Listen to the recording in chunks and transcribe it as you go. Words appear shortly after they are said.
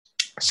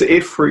So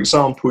if, for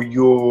example,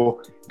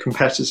 your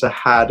competitor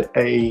had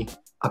a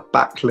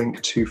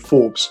backlink to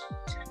Forbes,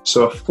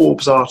 so a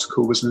Forbes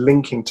article was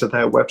linking to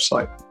their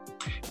website,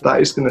 that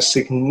is going to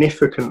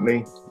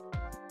significantly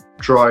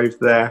drive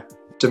their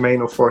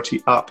domain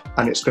authority up,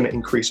 and it's going to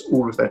increase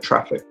all of their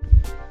traffic.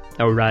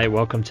 All right,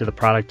 welcome to the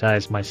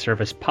Productize My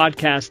Service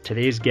podcast.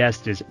 Today's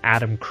guest is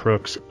Adam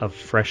Crooks of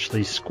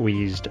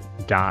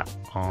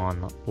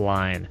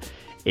FreshlySqueezed.online,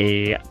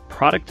 a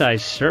productized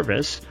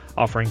service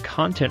offering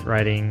content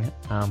writing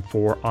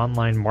for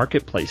online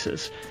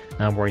marketplaces,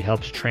 where he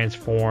helps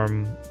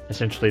transform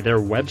essentially their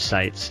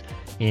websites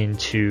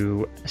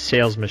into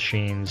sales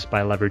machines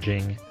by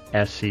leveraging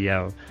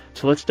SEO.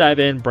 So let's dive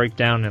in, break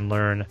down, and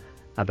learn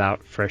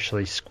about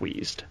Freshly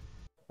Squeezed.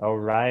 All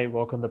right,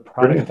 welcome to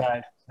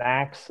Productize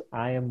Snacks.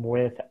 I am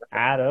with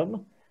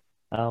Adam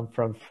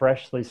from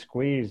Freshly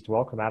Squeezed.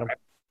 Welcome, Adam.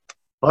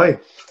 Hi,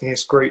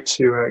 it's great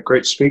to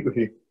speak with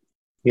you.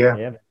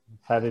 Yeah,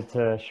 excited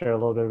to share a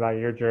little bit about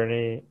your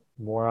journey,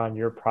 more on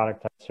your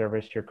product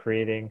service you're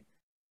creating.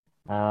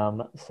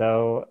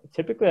 So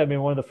typically,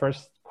 one of the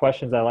first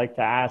questions I like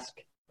to ask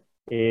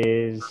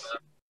is,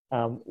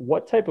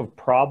 what type of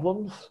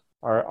problems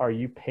are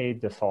you paid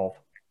to solve?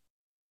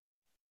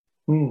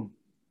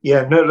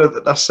 Yeah, no,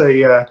 that's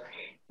a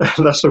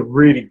that's a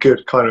really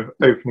good kind of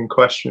opening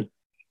question.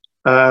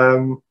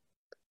 So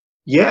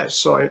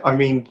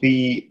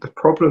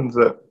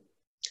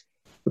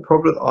the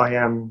problem that I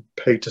am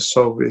paid to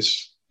solve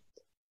is,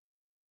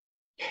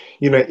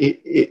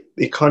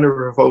 it kind of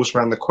revolves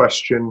around the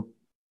question,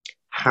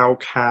 how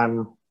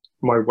can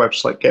my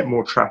website get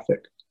more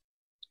traffic?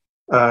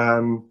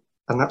 And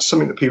that's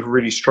something that people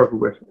really struggle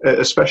with,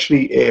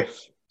 especially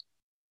if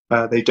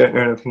they don't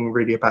know anything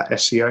really about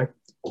SEO,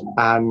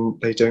 and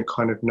they don't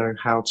kind of know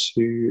how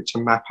to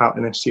map out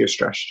an SEO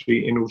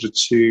strategy in order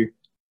to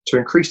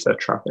increase their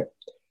traffic.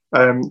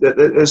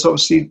 There's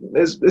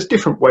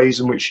different ways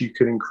in which you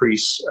could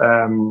increase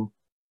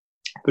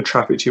the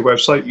traffic to your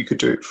website. You could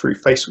do it through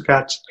Facebook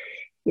ads,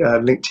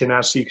 LinkedIn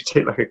ads, so you could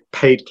take like a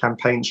paid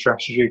campaign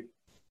strategy,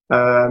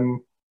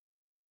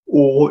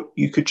 or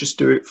you could just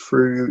do it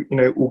through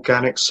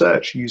organic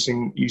search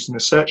using the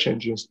search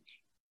engines,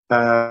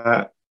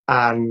 and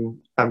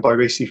by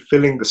basically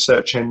filling the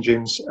search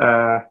engines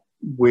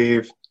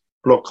with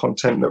blog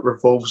content that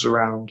revolves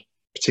around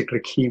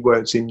particular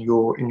keywords in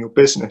your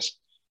business.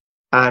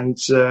 And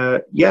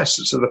yes,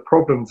 so the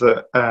problem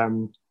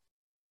and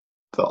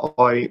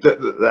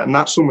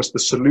that's almost the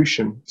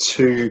solution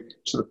to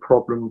the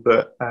problem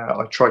that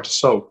I try to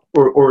solve,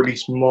 or at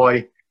least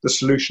the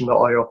solution that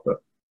I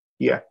offer.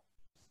 Yeah.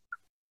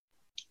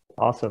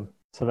 Awesome.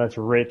 So that's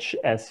rich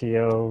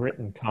SEO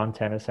written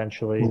content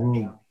essentially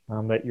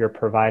that you're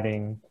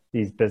providing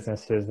these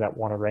businesses that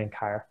want to rank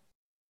higher.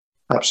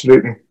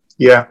 Absolutely.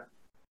 Yeah.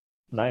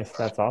 Nice.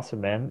 That's awesome,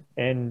 man.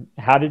 And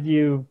how did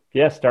you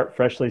start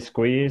Freshly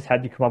Squeezed? How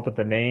did you come up with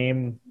the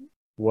name?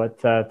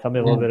 Tell me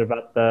a little bit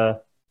about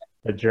the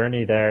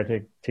journey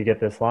there to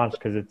get this launched,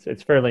 because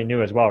it's fairly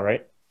new as well,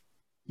 right?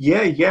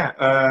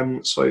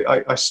 Yeah. So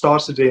I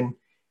started in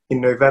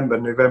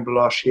November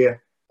last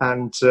year,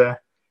 and I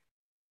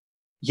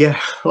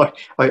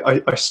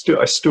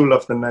still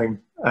love the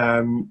name.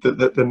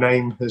 The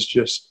name has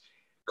just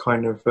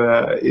kind of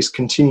is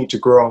continued to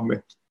grow on me.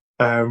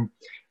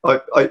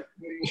 The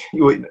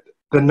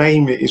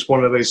name is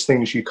one of those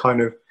things you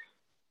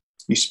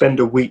spend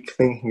a week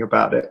thinking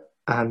about it,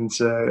 and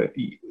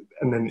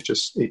then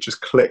it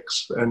just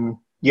clicks. And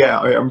yeah,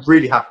 I'm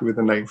really happy with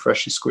the name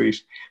Freshly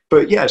Squeezed.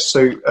 But yeah,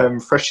 so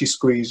Freshly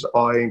Squeezed,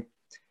 I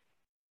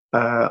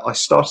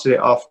started it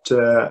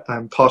after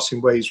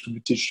parting ways with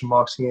the digital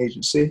marketing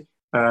agency,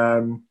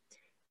 and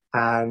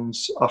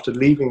after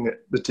leaving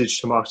the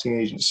digital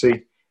marketing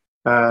agency,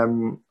 I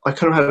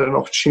kind of had an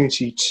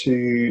opportunity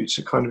to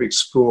kind of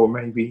explore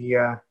maybe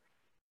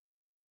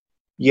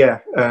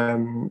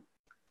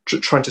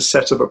trying to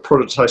set up a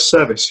productized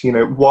service.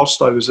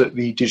 Whilst I was at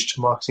the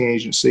digital marketing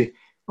agency,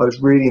 I was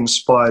really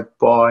inspired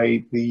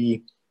by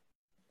the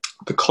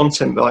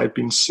content that I had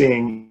been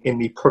seeing in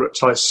the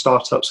Productized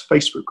Startups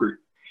Facebook group.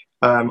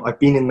 I've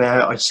been in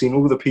there. I've seen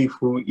all the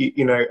people,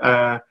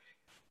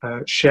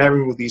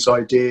 sharing all these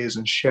ideas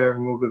and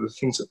sharing all of the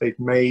things that they've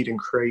made and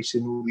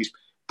creating all these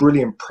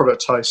brilliant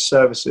productized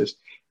services.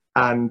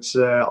 And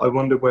I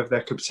wondered whether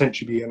there could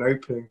potentially be an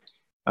opening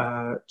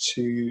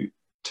to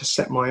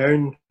set my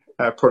own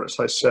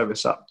productized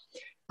service up.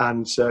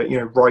 And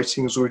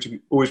writing has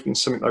always been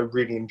something I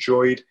really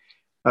enjoyed.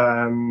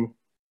 And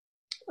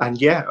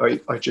yeah,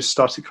 I just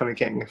started kind of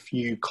getting a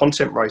few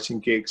content writing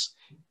gigs,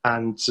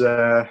 and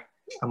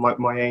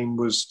my aim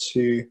was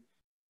to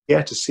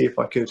see if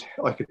I could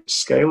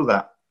scale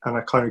that. And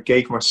I kind of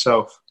gave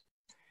myself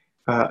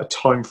a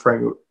time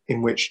frame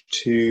in which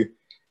to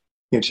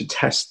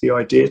test the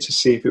idea, to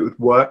see if it would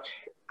work.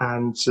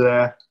 And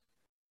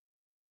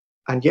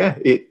yeah,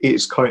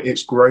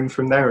 it's grown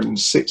from there. And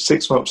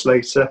six months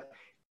later,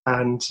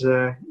 and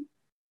I'm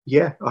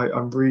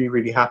really,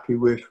 really happy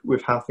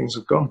with how things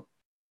have gone.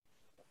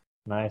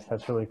 Nice.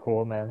 That's really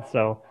cool, man.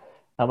 So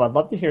I'd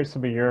love to hear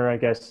some of your,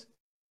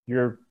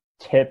 your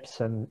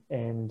tips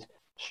and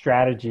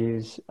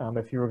strategies,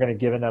 if you were going to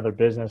give another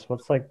business,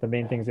 what's like the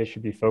main things they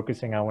should be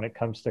focusing on when it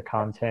comes to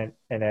content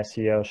and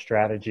SEO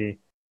strategy,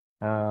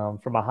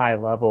 from a high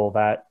level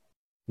that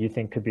you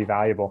think could be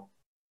valuable?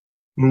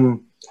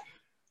 Mm.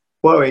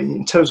 Well,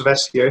 in terms of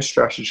SEO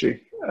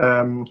strategy,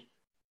 I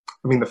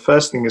mean, the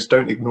first thing is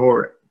don't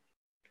ignore it.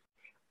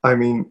 I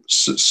mean,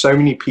 so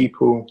many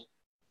people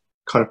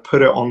kind of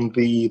put it on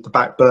the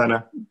back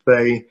burner.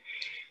 They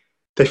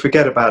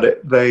forget about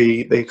it.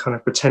 They kind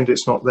of pretend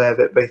it's not there.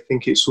 That they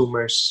think it's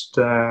almost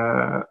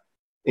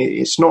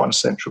it's not an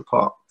essential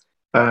part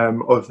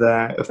of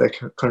their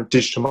kind of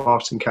digital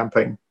marketing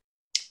campaign.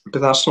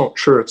 But that's not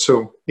true at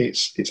all.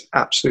 It's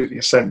absolutely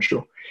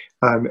essential,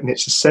 and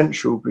it's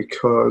essential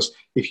because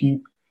if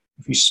you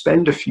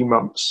spend a few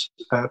months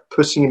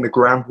putting in the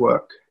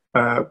groundwork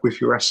with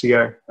your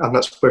SEO, and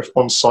that's both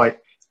on-site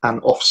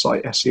and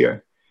off-site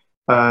SEO,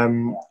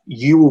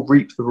 you will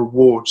reap the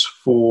rewards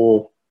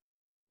for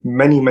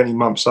many, many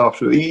months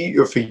after,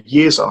 or for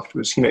years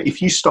afterwards. You know,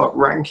 if you start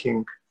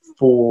ranking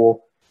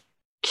for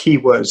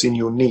keywords in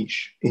your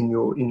niche, in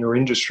your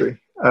industry,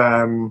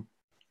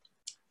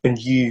 and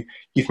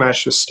you've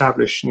managed to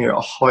establish, you know,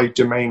 a high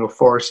domain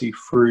authority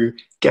through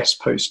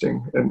guest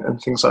posting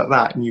and things like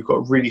that, and you've got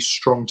a really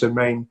strong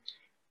domain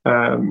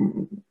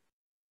behind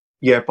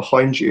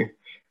you,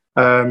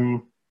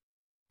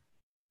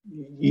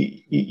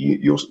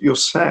 you're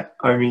set.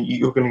 I mean,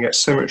 you're going to get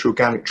so much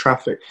organic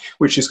traffic,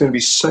 which is going to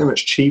be so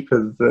much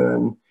cheaper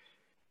than,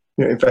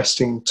 you know,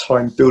 investing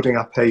time building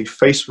up a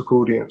Facebook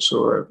audience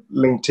or a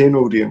LinkedIn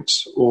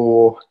audience,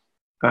 or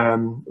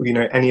you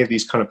know, any of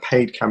these kind of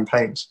paid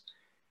campaigns.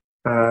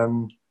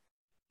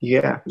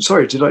 Yeah,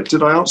 sorry, did I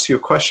answer your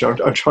question?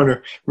 I'm trying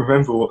to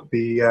remember what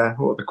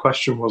the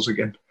question was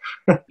again.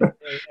 Yeah,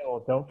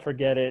 well, don't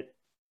forget it.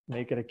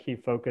 Make it a key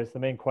focus. The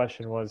main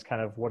question was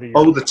kind of what are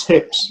your the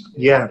tips?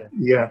 Yeah.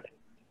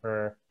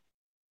 For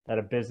that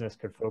a business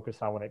could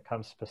focus on when it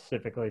comes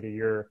specifically to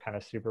your kind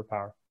of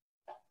superpower.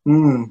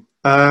 Well,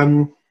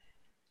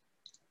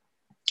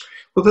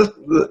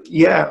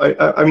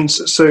 I mean,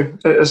 so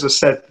as I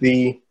said,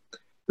 the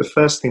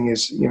first thing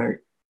is, you know,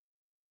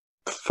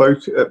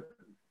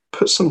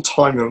 put some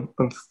time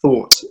and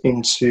thought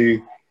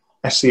into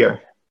SEO,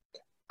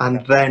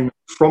 and then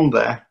from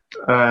there,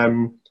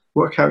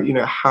 work out, you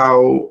know,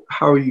 how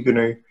are you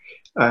going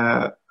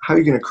to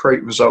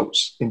create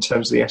results in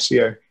terms of the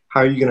SEO? How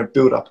are you going to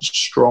build up a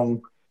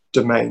strong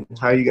domain?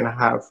 How are you going to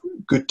have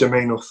good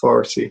domain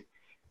authority?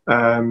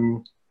 I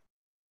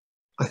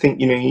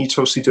think, you know, you need to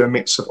obviously do a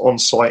mix of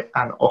on-site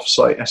and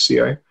off-site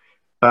SEO.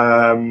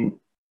 And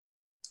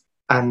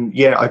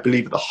yeah, I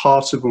believe at the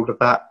heart of all of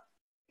that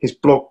is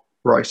blog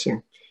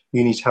writing.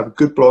 You need to have a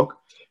good blog.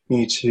 You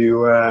need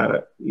to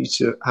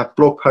have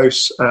blog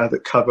posts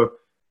that cover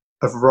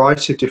a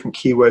variety of different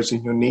keywords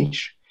in your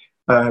niche.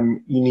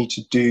 You need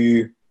to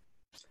do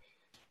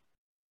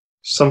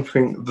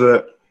something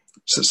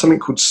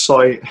called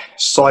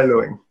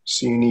siloing.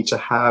 So you need to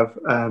have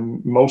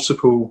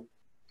multiple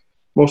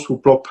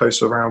blog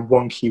posts around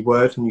one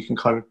keyword, and you can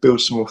kind of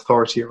build some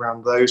authority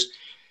around those.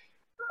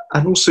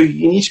 And also,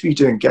 you need to be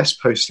doing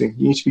guest posting.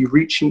 You need to be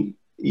reaching.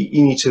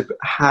 You need to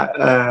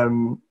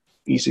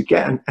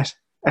get an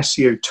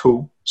SEO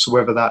tool. So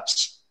whether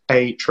that's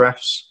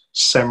Ahrefs,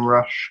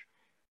 SEMrush,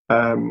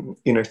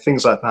 you know,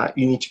 things like that.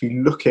 You need to be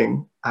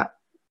looking at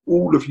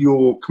all of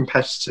your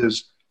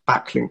competitors'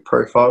 backlink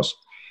profiles,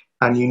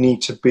 and you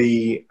need to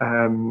be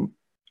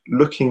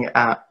looking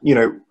at, you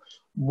know,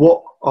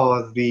 what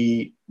are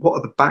the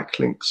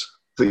backlinks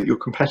that your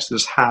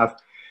competitors have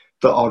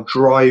that are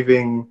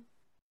driving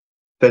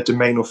their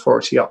domain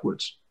authority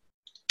upwards.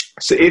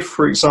 So if,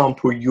 for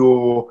example,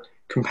 your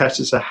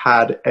competitor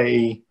had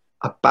a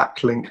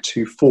backlink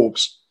to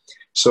Forbes,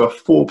 so a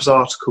Forbes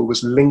article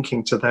was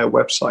linking to their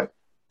website,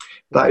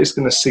 that is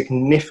going to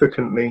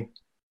significantly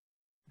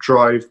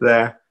drive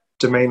their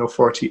domain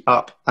authority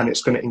up, and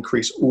it's going to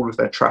increase all of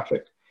their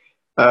traffic.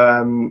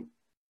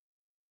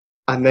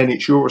 And then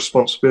it's your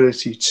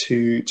responsibility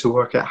to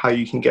work out how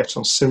you can get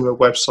on similar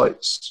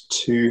websites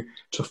to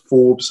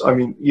Forbes. I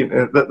mean, you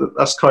know,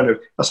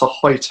 that's a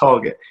high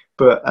target,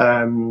 but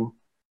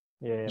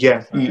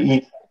yeah.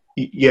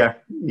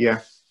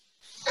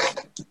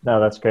 No,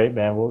 that's great,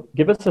 man. Well,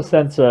 give us a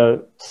sense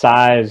of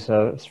size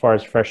as far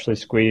as Freshly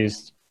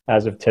Squeezed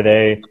as of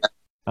today.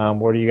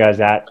 Where are you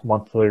guys at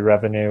monthly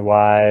revenue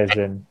wise,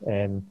 and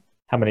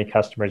how many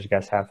customers you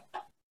guys have?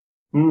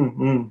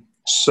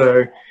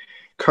 So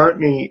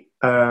currently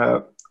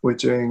we're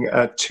doing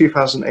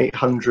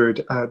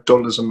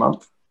 $2,800 a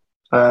month.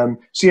 So,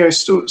 you know,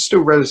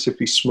 still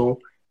relatively small.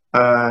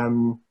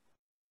 And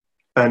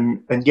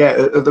yeah,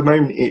 at the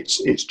moment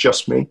it's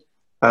just me.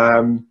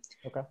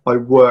 Okay. I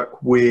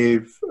work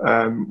with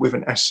an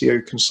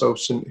SEO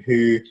consultant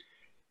who,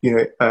 you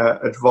know,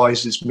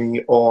 advises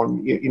me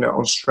on, you know,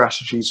 on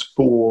strategies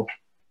for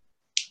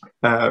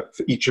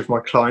each of my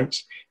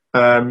clients.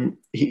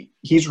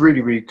 He's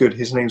really, really good.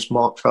 His name's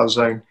Mark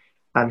Falzone,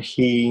 and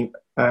he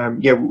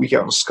Yeah, we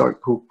get on a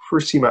Skype call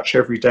pretty much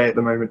every day at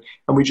the moment,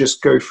 and we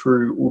just go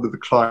through all of the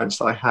clients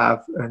that I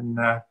have, and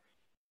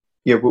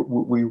yeah,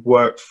 we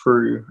work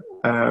through.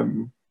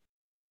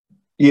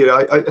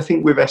 Yeah, I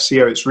think with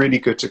SEO, it's really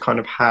good to kind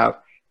of have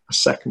a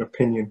second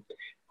opinion,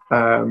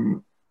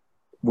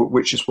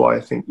 which is why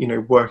I think, you know,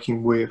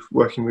 working with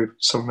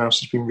someone else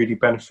has been really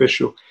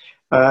beneficial.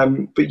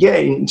 But yeah,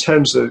 in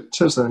terms of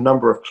the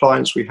number of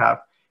clients we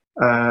have,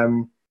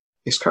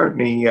 it's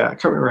currently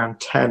around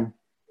 10.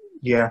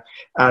 Yeah,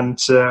 and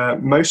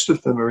most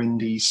of them are in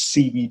the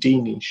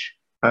CBD niche.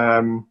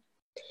 And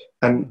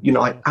you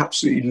know, I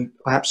absolutely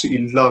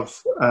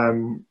love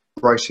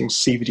writing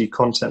CBD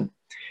content.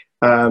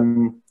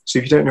 So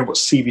if you don't know what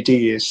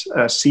CBD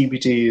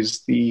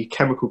is the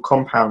chemical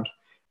compound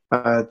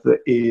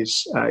that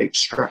is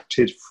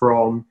extracted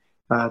from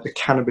the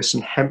cannabis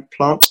and hemp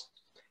plant,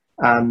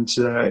 and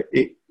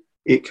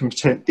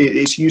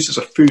it's used as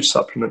a food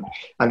supplement,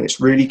 and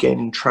it's really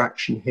gaining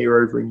traction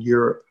here over in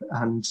Europe,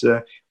 and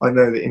I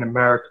know that in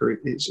America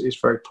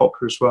it's very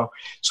popular as well.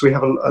 So we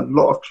have a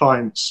lot of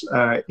clients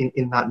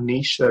in that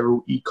niche. They're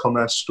all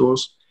e-commerce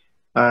stores.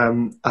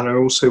 And I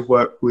also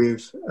work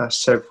with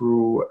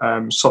several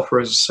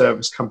software as a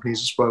service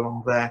companies as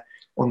well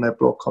on their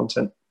blog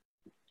content.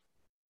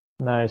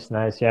 Nice.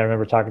 Yeah, I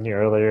remember talking to you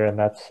earlier, and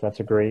that's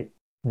a great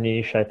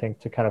niche, I think,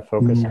 to kind of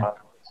focus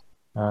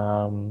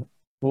on.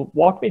 Well,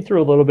 walk me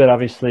through a little bit.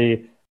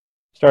 Obviously,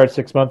 started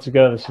 6 months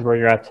ago. This is where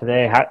you're at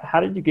today.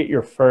 How did you get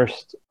your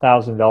first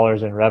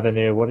 $1,000 in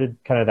revenue? What did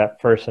kind of that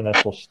first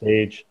initial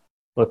stage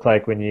look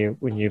like when you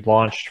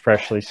launched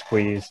Freshly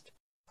Squeezed?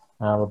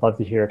 I'd love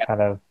to hear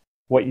kind of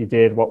what you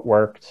did, what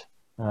worked,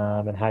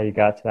 and how you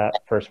got to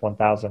that first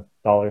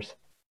 $1,000.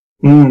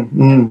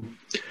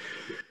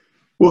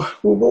 Well,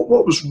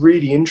 what was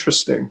really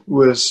interesting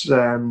was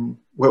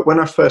when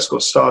I first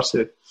got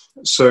started.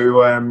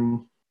 So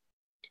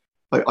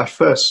I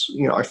first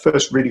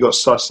really got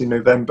started in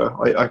November.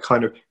 I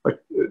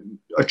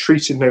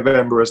treated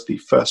November as the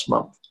first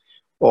month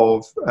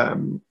of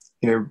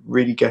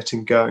really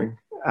getting going,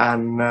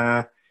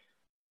 and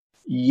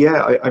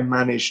yeah, I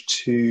managed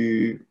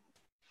to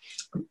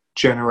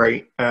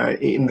generate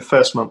in the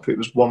first month it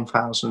was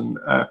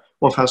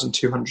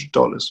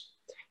 $1,200,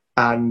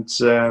 and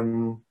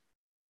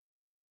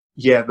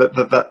yeah,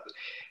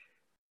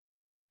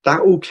 that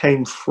all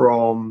came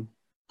from,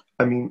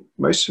 I mean,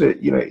 most of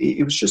it, you know,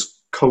 it was just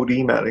cold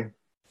emailing,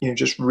 you know,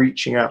 just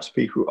reaching out to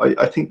people.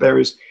 I think there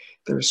is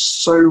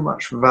so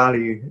much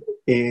value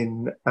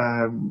in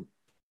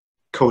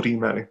cold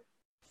emailing.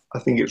 I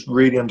think it's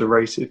really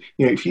underrated.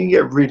 You know, if you can get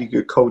a really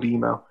good cold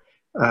email,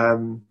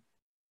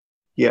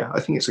 yeah, I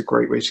think it's a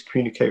great way to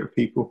communicate with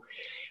people.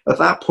 At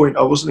that point,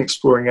 I wasn't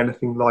exploring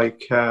anything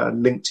like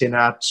LinkedIn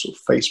ads or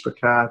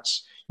Facebook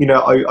ads. You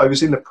know, I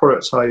was in the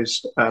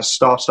productized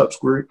startups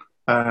group,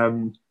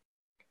 and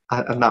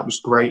that was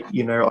great.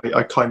 You know,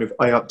 I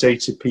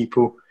updated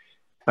people,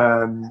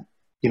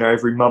 you know,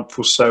 every month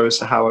or so as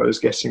to how I was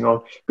getting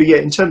on. But yeah,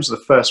 in terms of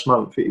the first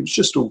month, it was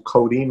just all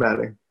cold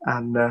emailing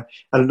and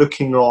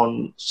looking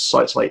on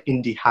sites like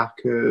Indie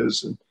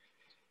Hackers and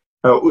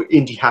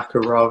Indie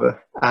Hacker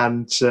rather,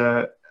 and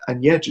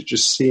yeah,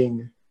 just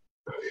seeing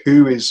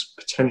who is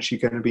potentially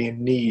going to be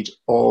in need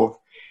of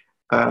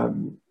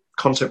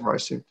content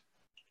writing.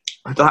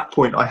 At that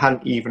point, I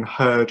hadn't even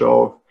heard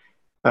of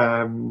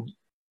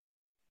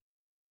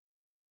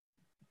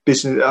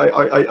business.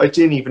 I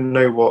didn't even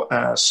know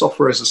what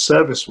software as a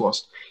service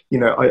was. You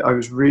know, I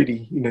was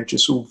really, you know,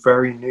 just all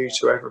very new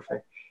to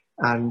everything,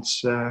 and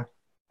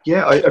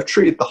yeah, I've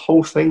treated the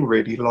whole thing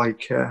really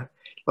like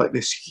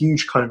this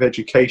huge kind of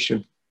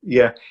education.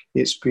 Yeah,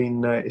 it's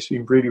been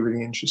really,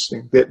 really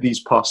interesting these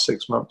past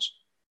 6 months.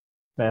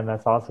 Man,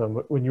 that's awesome.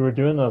 When you were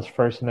doing those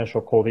first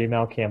initial cold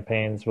email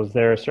campaigns, was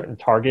there a certain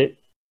target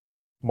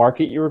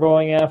market you were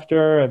going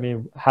after? I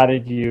mean, how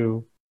did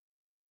you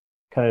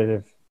kind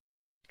of,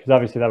 because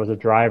obviously that was a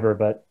driver,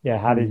 but yeah,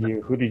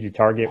 who did you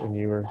target when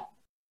you were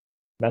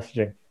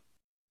messaging?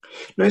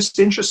 No, it's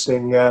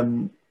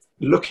interesting.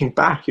 Looking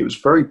back, it was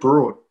very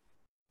broad,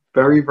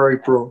 very, very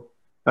broad.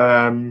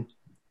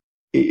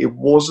 It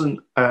wasn't,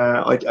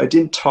 I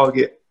didn't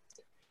target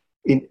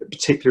in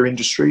particular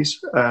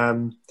industries.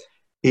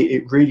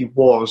 It really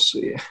was,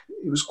 it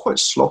was quite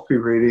sloppy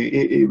really.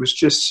 It was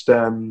just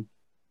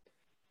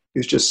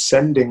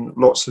sending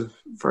lots of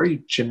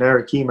very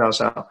generic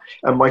emails out.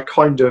 And my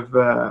kind of,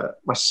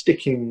 my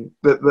sticking,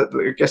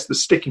 I guess the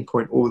sticking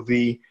point, or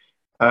the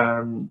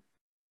kind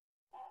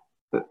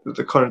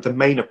of the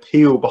main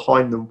appeal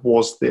behind them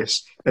was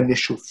this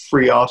initial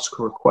free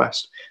article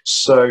request.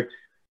 So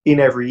in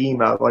every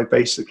email, I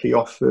basically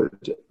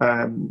offered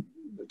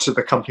to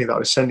the company that I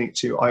was sending it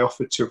to, I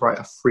offered to write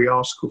a free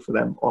article for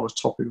them on a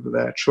topic of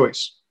their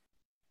choice.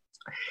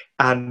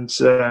 And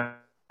I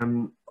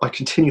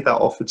continued that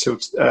offer till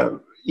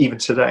even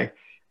today.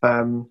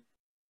 And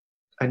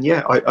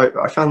yeah,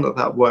 I found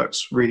that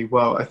works really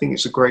well. I think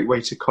it's a great way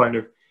to kind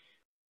of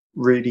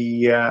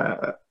really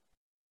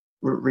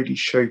really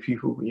show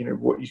people, you know,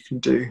 what you can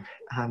do,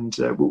 and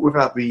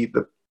without the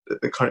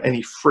the kind of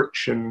any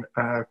friction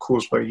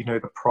caused by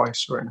the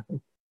price or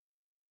anything.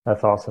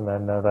 That's awesome,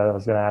 man. No, that I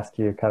was going to ask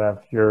you kind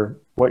of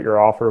what your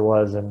offer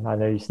was, and I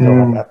know you still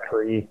have that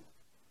free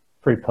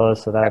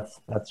post, so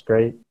that's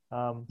great.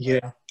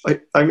 Yeah,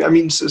 I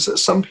mean,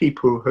 some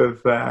people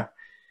have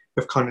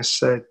kind of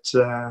said,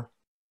 who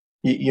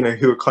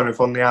are kind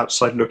of on the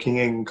outside looking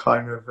in,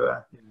 kind of,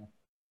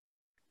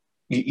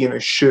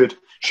 should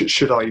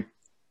I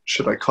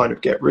kind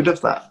of get rid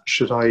of that?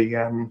 Should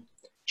I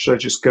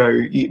just go,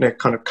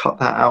 kind of cut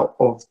that out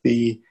of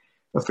the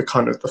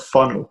kind of the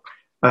funnel?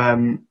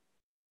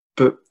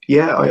 But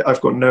yeah,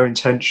 I've got no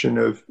intention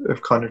of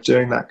kind of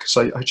doing that, because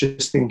I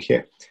just think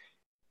it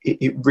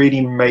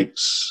really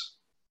makes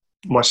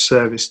my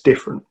service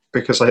different,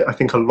 because I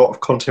think a lot of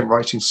content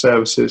writing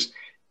services,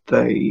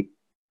 they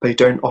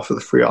don't offer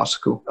the free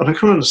article, and I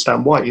can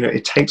understand why.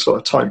 It takes a lot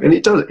of time, and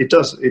it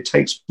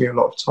takes me a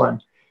lot of time,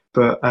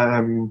 but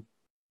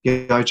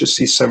yeah, I just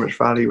see so much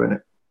value in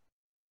it.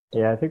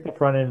 Yeah, I think the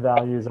front end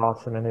value is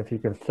awesome, and if you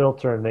can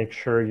filter and make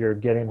sure you're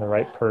getting the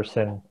right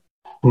person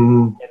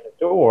in the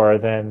door,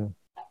 then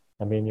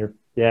I mean,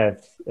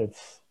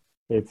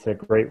 it's a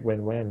great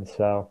win-win.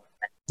 So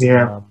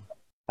yeah,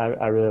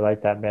 I really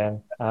like that,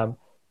 man.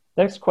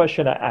 Next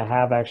question I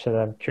have, actually,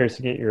 that I'm curious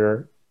to get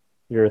your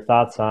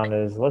thoughts on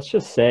is, let's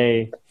just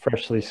say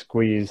Freshly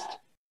Squeezed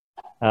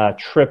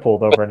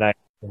tripled overnight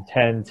from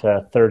 10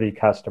 to 30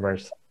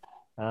 customers.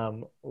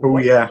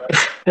 yeah.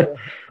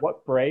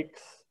 What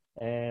breaks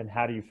and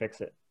how do you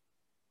fix it?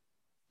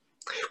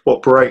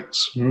 What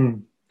breaks?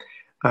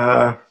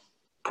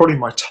 Probably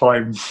my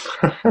time.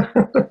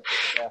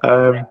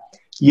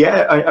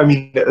 Yeah, I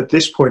mean, at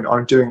this point,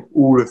 I'm doing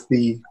all of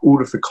the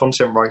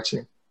content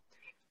writing.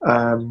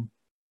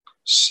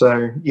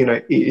 So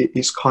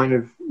it's kind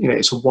of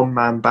it's a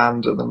one-man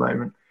band at the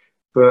moment,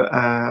 but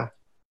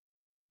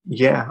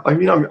yeah, I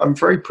mean, I'm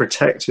very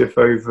protective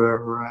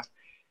over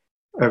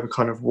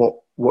kind of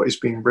what is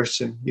being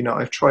written.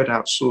 I've tried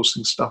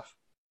outsourcing stuff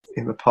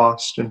in the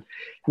past, and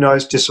I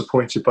was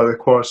disappointed by the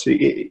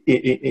quality.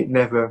 It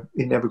never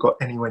got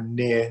anywhere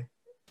near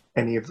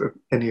any of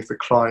the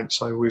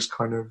clients. I always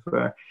kind of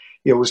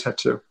you always had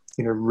to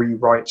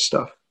rewrite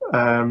stuff.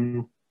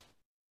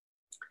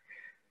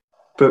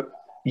 But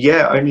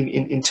yeah, I mean,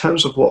 in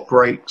terms of what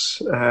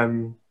breaks,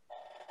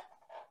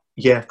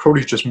 yeah,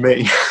 probably just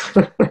me,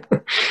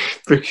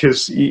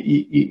 because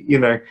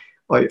I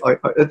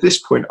at this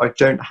point I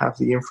don't have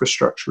the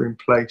infrastructure in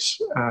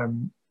place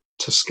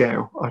to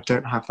scale. I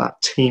don't have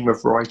that team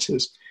of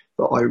writers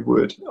that I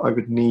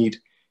would need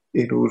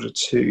in order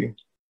to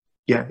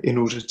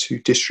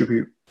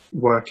distribute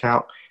work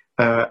out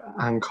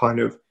and kind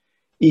of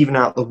even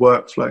out the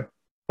workflow,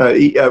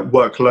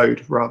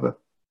 workload rather,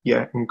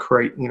 and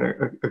create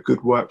a good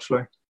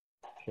workflow.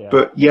 Yeah.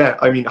 But yeah,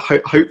 I mean,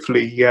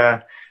 hopefully,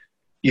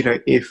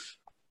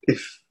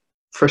 if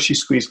Freshly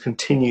Squeezed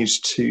continues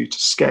to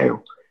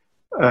scale,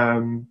 I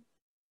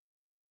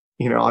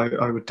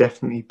would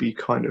definitely be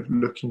kind of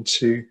looking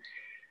to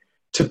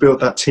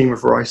build that team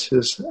of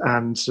writers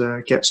and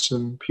get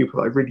some people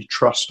that I really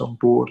trust on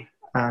board.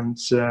 And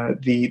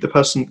the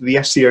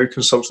SEO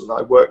consultant that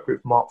I work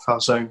with, Mark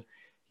Falzone,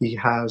 he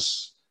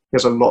has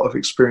a lot of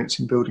experience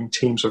in building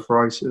teams of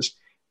writers,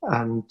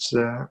 and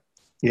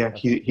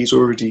he's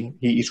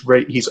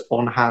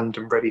on hand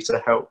and ready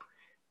to help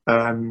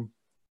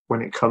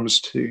when it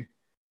comes to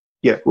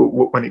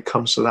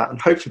that,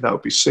 and hopefully that will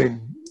be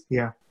soon.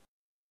 Yeah.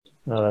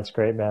 No, that's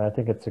great, man. I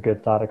think it's a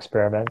good thought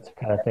experiment to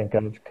kind of think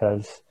of,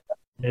 because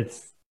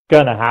it's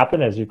going to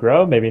happen as you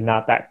grow. Maybe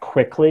not that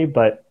quickly,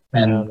 but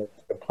if you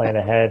plan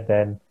ahead,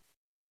 then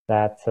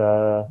that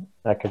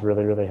could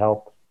really, really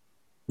help.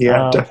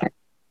 Yeah, definitely.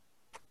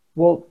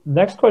 Well,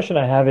 next question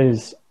I have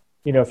is,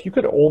 if you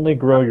could only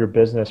grow your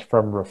business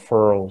from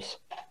referrals,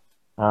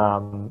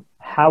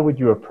 how would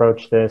you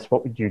approach this?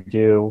 What would you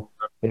do?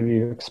 Maybe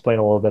you explain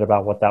a little bit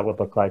about what that would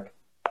look like.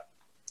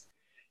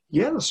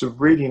 Yeah, that's a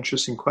really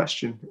interesting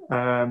question.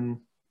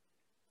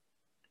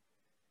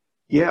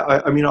 Yeah,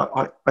 I mean,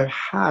 I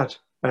had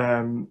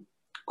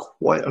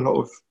quite a lot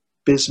of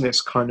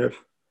business kind of,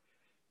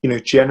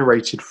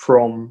 generated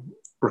from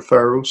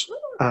referrals.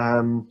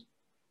 I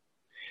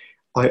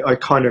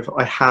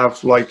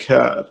have like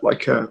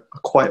a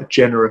quite a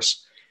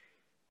generous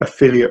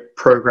affiliate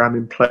program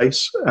in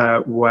place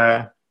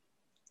where,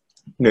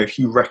 if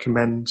you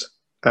recommend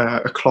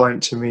a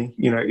client to me,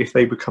 if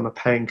they become a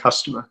paying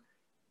customer,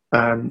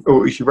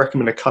 or if you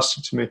recommend a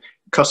customer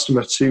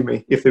to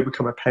me, if they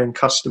become a paying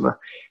customer,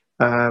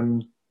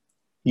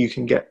 you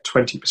can get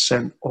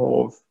 20%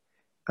 of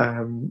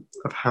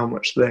how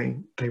much they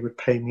would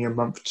pay me a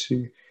month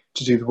to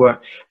do the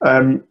work.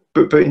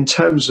 But in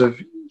terms of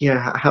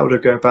how to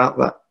go about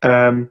that,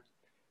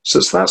 so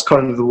that's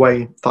kind of the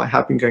way that I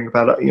have been going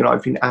about it.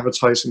 I've been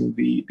advertising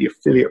the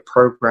affiliate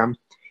program,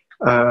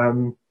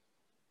 and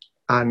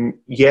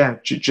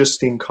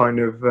just in kind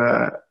of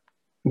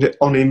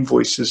on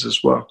invoices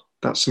as well.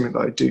 That's something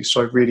that I do.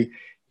 So I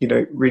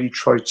really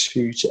try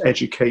to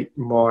educate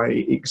my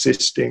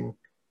existing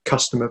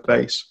customer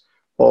base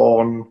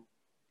on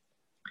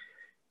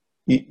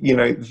you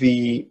know,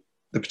 the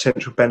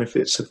potential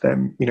benefits of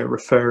them, you know,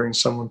 referring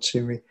someone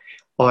to me.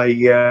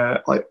 I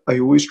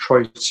always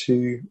try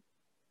to,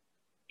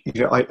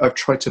 you know, I've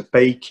tried to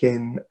bake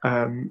in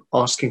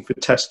asking for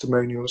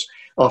testimonials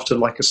after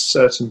like a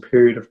certain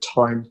period of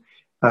time,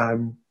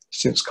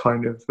 since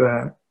kind of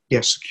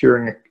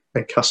securing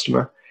a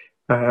customer,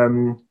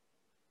 and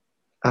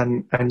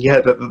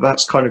yeah,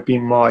 that's kind of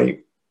been my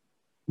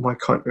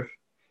kind of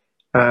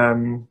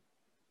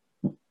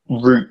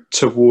route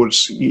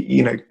towards,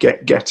 you know,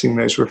 getting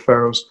those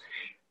referrals.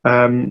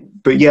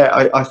 But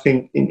yeah, I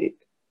think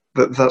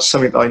that's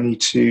something that I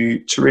need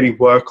to really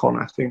work on.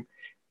 I think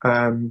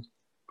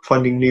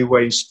finding new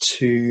ways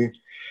to,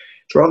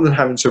 rather than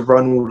having to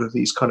run all of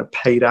these kind of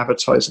paid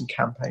advertising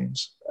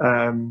campaigns,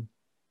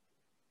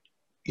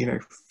 you know,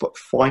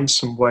 find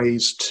some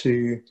ways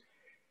to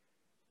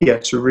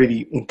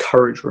really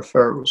encourage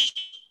referrals.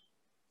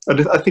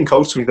 And I think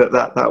ultimately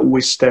that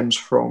always stems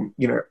from,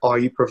 you know, are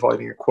you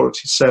providing a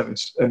quality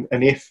service? And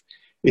if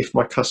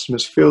my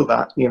customers feel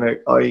that, you know,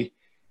 I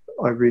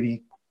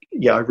really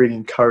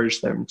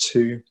encourage them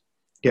to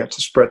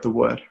spread the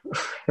word.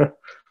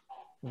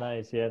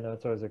 Nice. Yeah, no,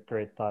 it's always a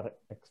great thought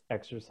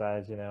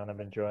exercise, you know, and I'm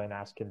enjoying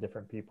asking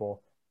different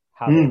people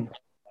how they do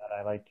that.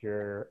 I like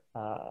your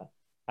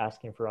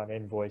asking for on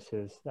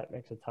invoices. That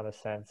makes a ton of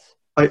sense.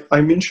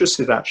 I'm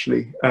interested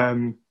actually.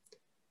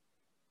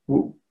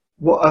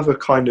 What other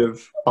kind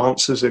of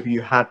answers have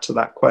you had to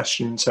that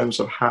question in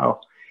terms of how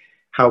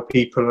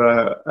people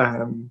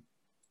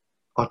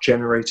are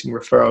generating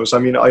referrals? I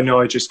mean, I know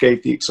I just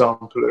gave the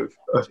example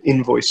of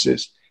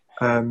invoices.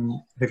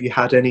 Have you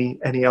had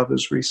any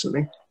others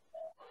recently?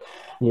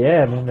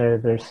 Yeah, I mean,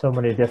 there's so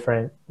many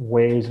different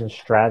ways and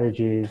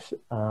strategies.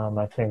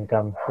 I think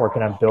I'm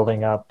working on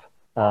building up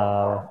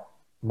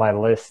my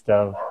list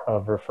of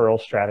referral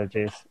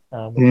strategies,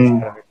 which is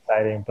kind of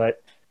exciting.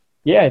 But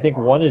yeah, I think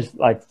one is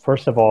like,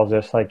 first of all,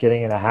 just like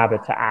getting in a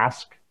habit to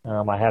ask.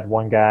 I had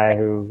one guy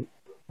who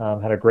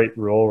had a great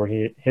rule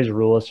where his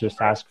rule is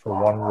just ask for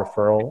one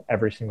referral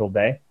every single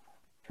day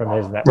from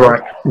his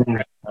network.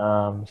 Right.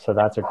 So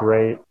that's a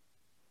great.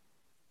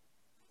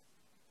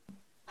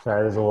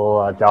 Sorry, there's a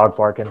little dog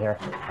barking here.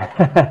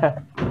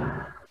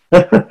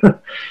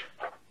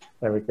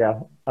 There we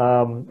go.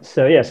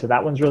 So yeah, so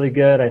that one's really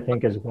good, I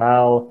think, as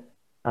well.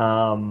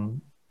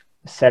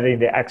 Setting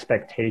the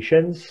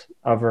expectations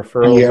of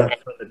referrals up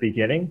from the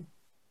beginning.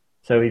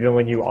 So even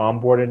when you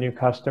onboard a new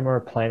customer,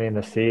 planting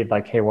the seed,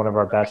 like, hey, one of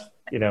our best,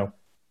 you know,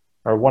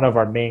 or one of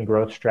our main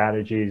growth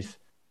strategies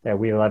that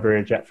we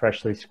leverage at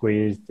Freshly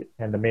Squeezed,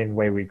 and the main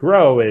way we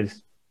grow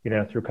is, you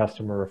know, through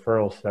customer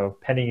referrals. So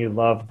pending you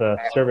love the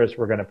service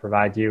we're going to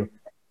provide you,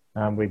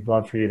 we'd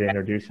love for you to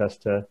introduce us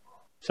to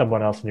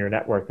someone else in your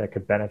network that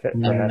could benefit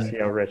from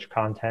SEO rich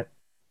content.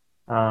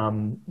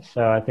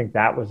 So I think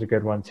that was a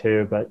good one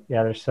too. But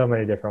yeah, there's so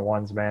many different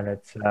ones, man.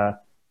 It's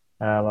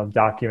I'm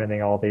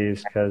documenting all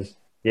these because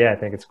I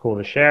think it's cool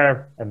to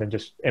share and then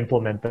just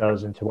implement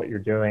those into what you're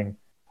doing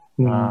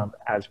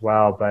as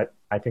well. But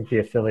I think the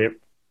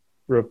affiliate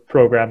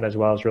program as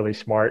well is really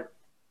smart,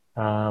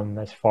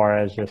 as far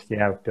as just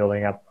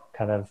building up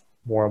kind of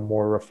more and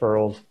more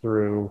referrals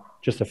through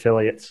just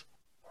affiliates.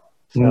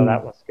 So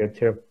that was good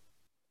too.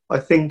 I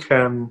think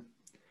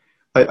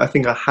I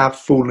think I have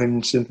fallen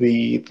into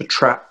the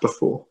trap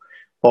before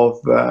of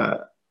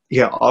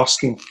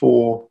asking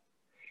for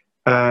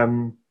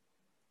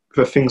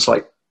things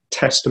like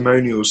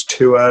testimonials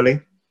too early,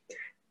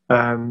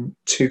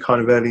 too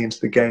kind of early into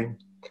the game.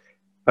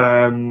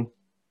 And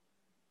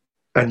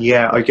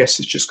I guess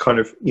it's just kind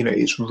of, you know,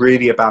 it's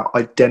really about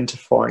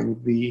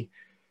identifying the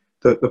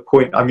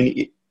point. I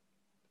mean,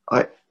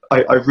 I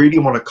really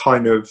want to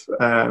kind of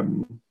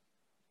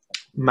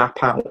map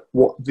out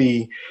what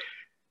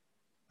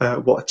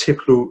a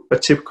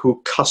typical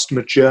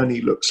customer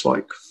journey looks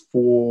like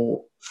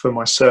for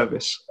my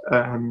service.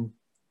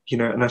 You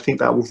know, and I think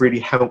that will really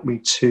help me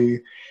to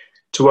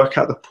work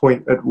out the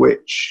point at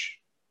which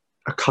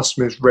a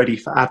customer is ready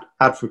for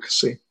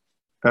advocacy.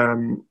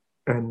 And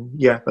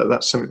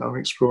that's something that I'm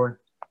exploring.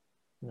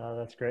 No,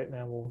 that's great,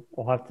 man.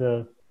 We'll have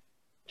to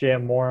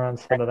jam more on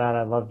some of that.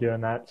 I love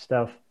doing that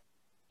stuff.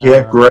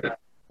 Yeah, great.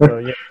 So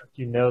if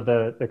you know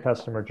the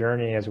customer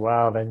journey as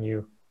well, then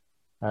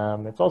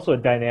it's also a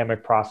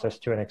dynamic process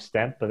to an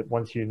extent, but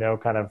once you know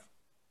kind of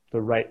the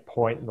right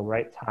point and the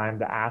right time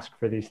to ask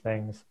for these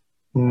things,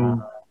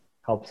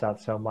 helps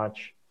out so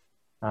much.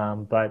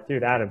 But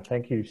dude, Adam,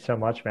 thank you so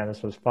much, man.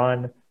 This was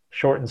fun,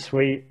 short and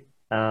sweet.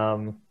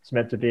 It's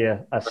meant to be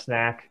a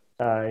snack,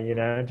 you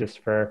know, just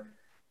for,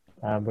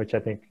 which I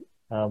think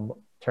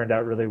turned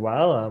out really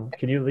well.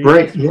 Can you leave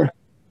us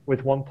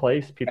with one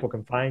place people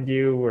can find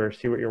you or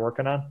see what you're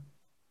working on?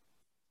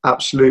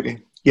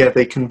 Absolutely. Yeah,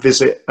 they can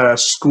visit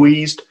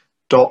squeezed.io,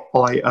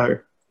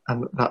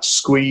 and that's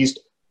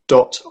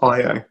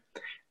squeezed.io.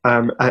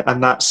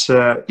 And that's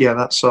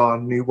that's our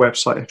new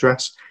website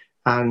address.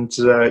 And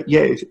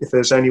if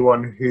there's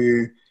anyone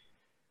who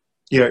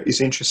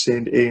is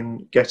interested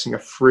in getting a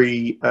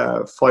free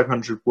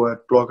 500-word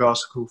blog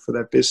article for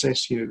their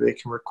business, they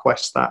can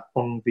request that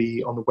on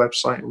the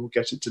website, and we'll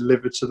get it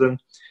delivered to them.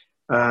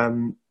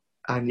 And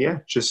yeah,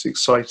 just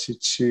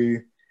excited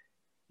to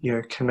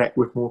connect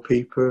with more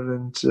people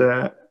and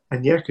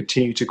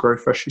continue to grow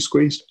Freshly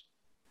Squeezed.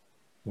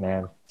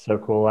 Man, so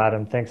cool,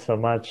 Adam. Thanks so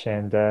much,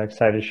 and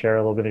excited to share a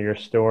little bit of your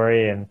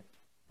story, and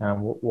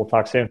we'll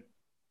talk soon.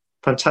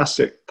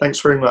 Fantastic. Thanks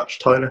very much,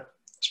 Tyler.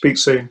 Speak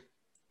soon.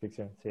 Speak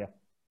soon. See ya.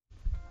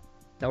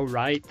 All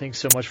right. Thanks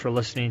so much for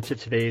listening to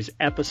today's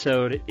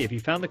episode. If you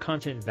found the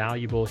content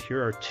valuable,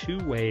 here are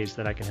 2 ways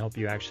that I can help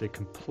you actually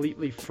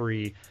completely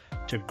free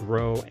to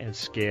grow and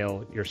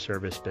scale your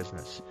service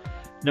business.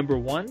 Number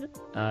 1,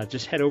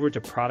 just head over to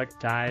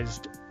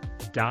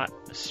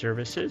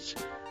productized.services.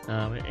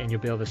 And you'll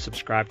be able to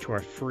subscribe to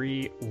our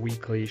free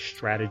weekly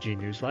strategy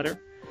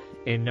newsletter.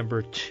 And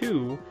number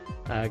 2,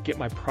 get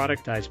my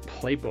Productized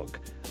Playbook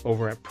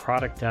over at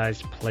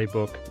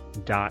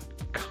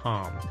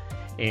productizedplaybook.com.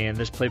 And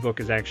this playbook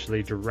is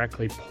actually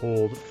directly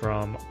pulled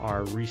from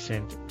our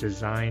recent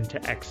Design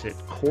to Exit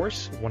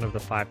course, one of the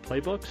 5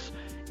 playbooks.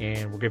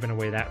 And we're giving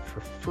away that for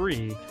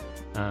free,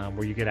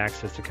 where you get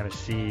access to kind of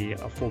see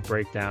a full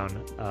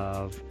breakdown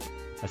of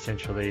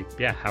essentially,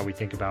 how we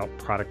think about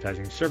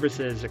productizing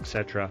services,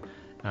 etc.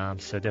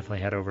 So definitely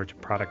head over to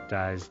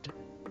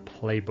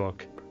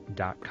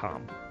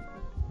productizedplaybook.com.